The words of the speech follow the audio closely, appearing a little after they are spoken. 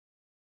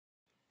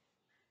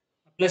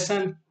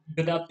Pleasant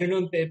good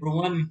afternoon to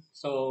everyone.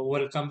 So,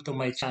 welcome to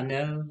my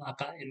channel,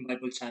 Acain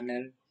Bible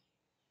channel.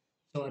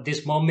 So, at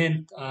this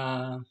moment,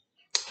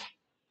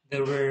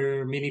 there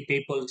were many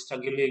people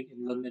struggling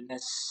in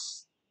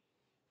loneliness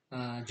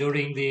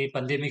during the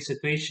pandemic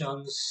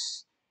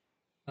situations.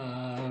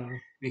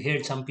 We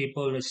heard some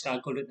people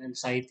struggle with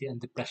anxiety and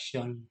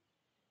depression,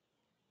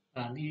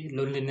 and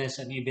loneliness,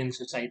 and even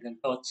suicidal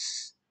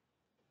thoughts.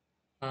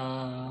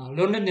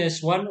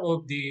 Loneliness, one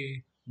of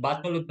the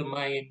battle of the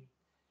mind.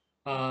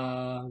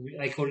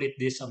 I call it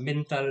this a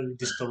mental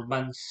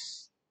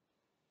disturbance.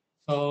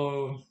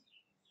 So,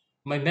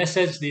 my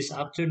message this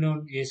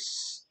afternoon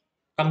is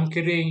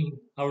conquering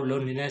our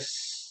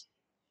loneliness.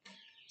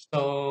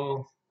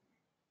 So,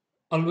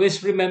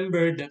 always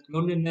remember that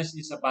loneliness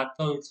is a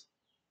battle,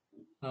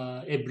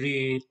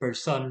 every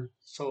person.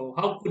 So,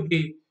 how could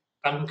we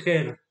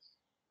conquer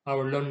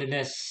our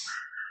loneliness?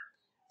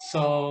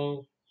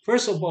 So,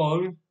 first of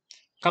all,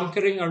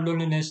 conquering our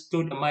loneliness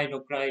to the mind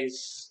of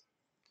Christ.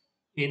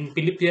 In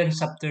Philippians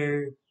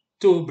chapter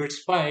 2,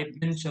 verse 5,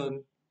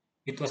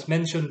 it was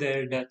mentioned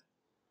there that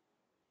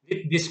let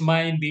this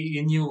mind be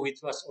in you,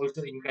 which was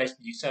also in Christ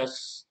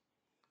Jesus.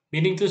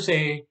 Meaning to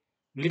say,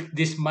 let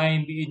this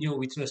mind be in you,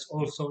 which was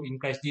also in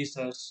Christ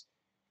Jesus.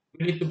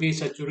 We need to be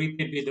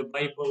saturated with the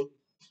Bible,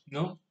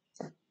 no?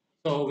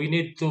 So we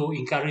need to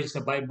encourage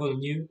the Bible.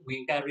 We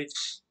encourage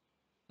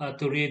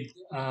to read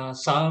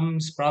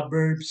Psalms,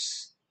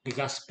 Proverbs, the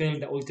Gospel,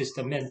 the Old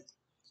Testament,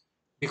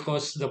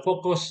 because the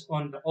focus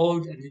on the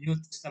Old and the New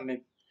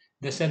Testament,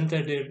 the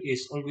center there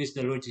is always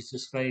the Lord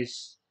Jesus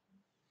Christ.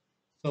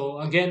 So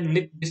again,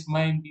 let this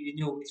mind be in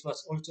you, which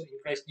was also in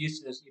Christ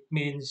Jesus. It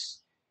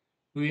means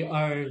we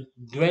are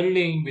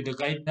dwelling with the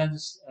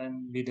guidance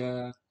and with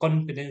the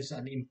confidence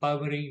and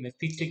empowering the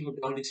teaching of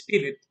the Holy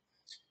Spirit,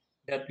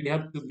 that we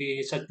have to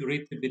be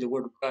saturated with the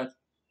Word of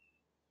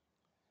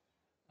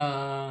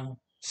God.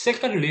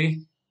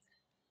 Secondly,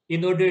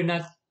 in order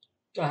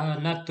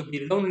not to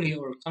be lonely,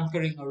 or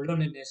conquering our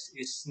loneliness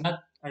is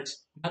not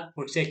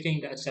forsaking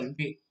the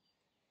assembly.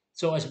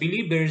 So as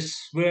believers,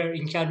 we are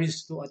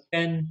encouraged to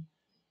attend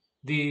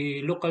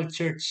the local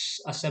church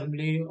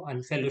assembly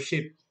and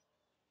fellowship.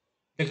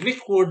 The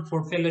Greek word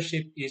for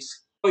fellowship is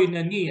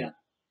koinonia.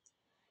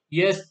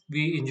 Yes,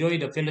 we enjoy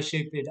the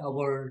fellowship with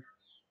our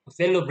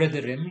fellow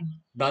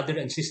brethren, brother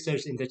and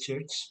sisters in the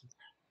church,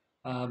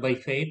 by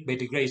faith, by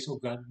the grace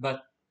of God.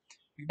 But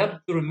we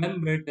have to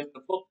remember that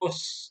the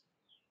focus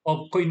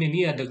of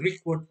koinonia, the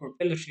Greek word for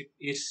fellowship,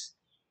 is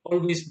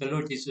always the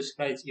Lord Jesus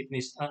Christ. It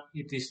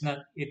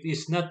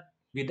is not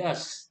with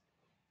us.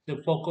 The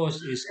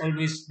focus is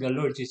always the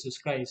Lord Jesus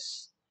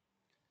Christ.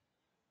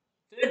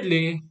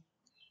 Thirdly,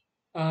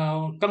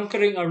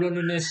 conquering our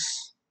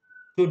loneliness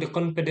through the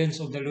confidence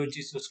of the Lord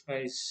Jesus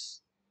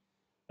Christ.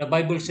 The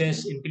Bible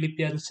says in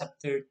Philippians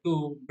chapter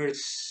 2,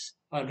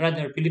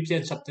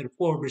 Philippians chapter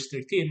 4, verse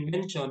 13,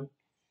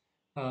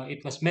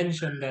 it was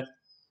mentioned that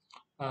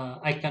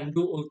I can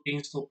do all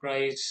things to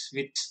Christ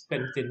which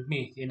strengthened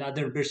me. In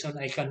other version,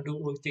 I can do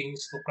all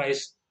things to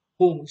Christ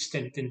who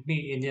strengthened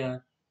me in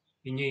a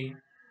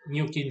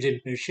New King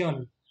James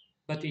Version.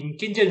 But in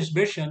King James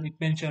Version, it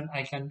mentioned,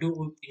 I can do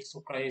all things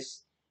to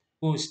Christ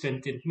who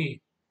strengthened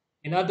me.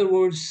 In other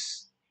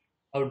words,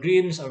 our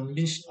dreams,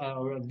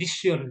 our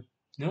vision,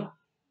 no,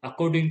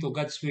 according to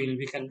God's will,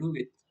 we can do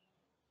it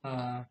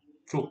uh,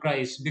 through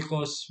Christ,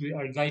 because we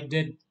are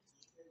guided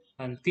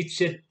and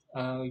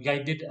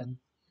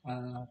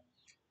uh,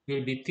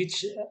 will be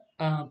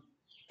uh,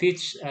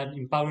 teach and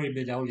empowered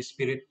by the Holy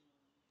Spirit.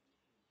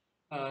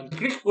 The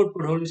Greek word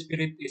for Holy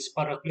Spirit is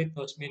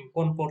parakletos, mean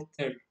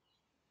comforter.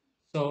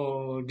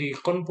 So the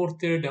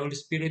comforter, the Holy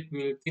Spirit,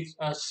 will teach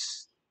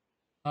us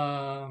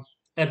uh,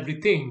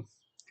 everything.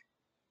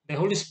 The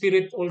Holy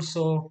Spirit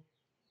also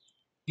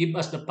give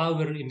us the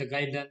power in the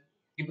guidance,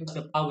 give us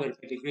the power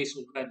by the grace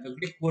of God. The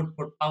Greek word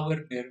for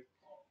power there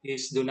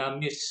is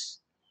dunamis.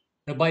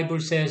 The Bible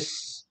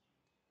says,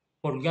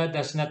 for God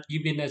has not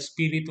given a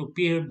spirit of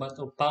fear, but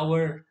of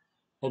power,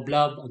 of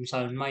love, and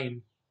sound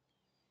mind.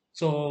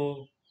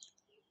 So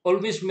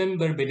always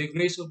remember, by the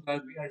grace of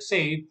God, we are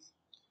saved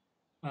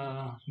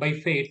by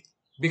faith,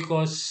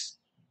 because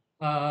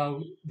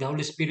the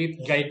Holy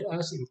Spirit guide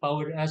us,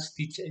 empower us,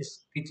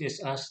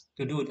 teaches us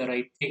to do the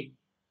right thing.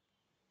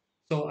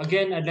 So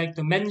again, I'd like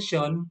to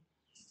mention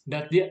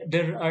that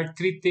there were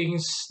three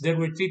things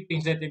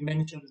that I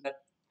mentioned that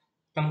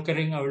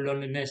conquering our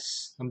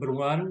loneliness. Number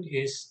one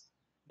is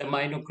the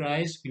mind of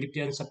Christ,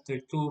 Philippians chapter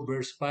 2,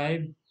 verse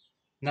 5,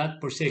 not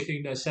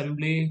forsaking the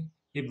assembly,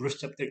 Hebrews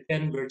chapter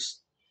 10,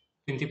 verse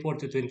 24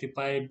 to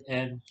 25,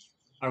 and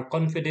our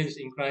confidence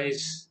in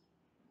Christ,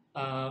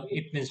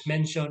 it is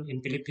mentioned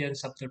in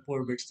Philippians chapter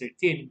 4, verse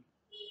 13.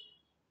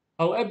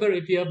 However,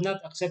 if you have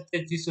not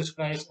accepted Jesus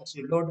Christ as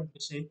your Lord and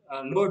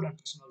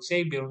personal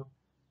Savior,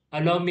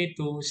 allow me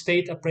to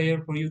state a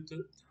prayer for you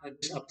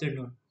this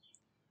afternoon.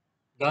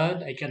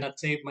 God, I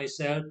cannot save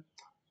myself.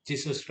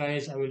 Jesus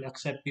Christ, I will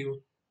accept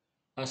you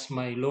as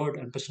my Lord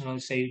and personal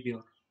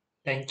Savior.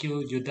 Thank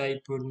you, you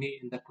died for me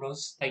in the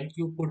cross. Thank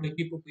you for the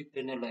gift of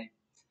eternal life.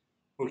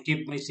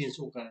 Forgive my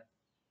sins, O God.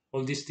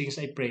 All these things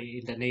I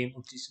pray in the name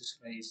of Jesus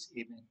Christ.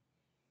 Amen.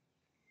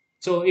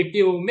 So if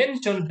you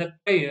mention that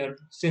prayer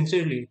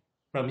sincerely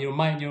from your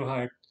mind, your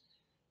heart,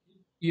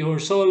 your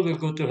soul will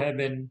go to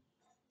heaven.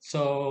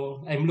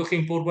 So I'm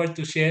looking forward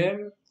to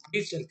share,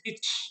 preach, and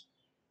teach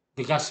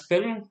the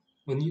gospel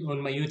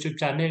on my YouTube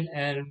channel.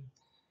 And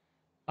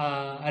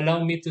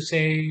allow me to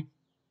say,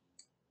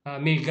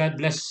 may God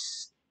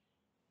bless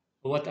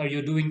what are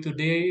you doing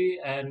today,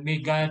 and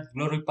may God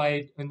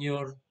glorified on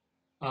your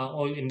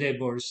all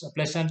endeavors. A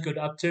pleasant good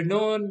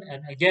afternoon,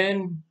 and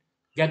again,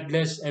 God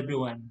bless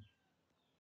everyone.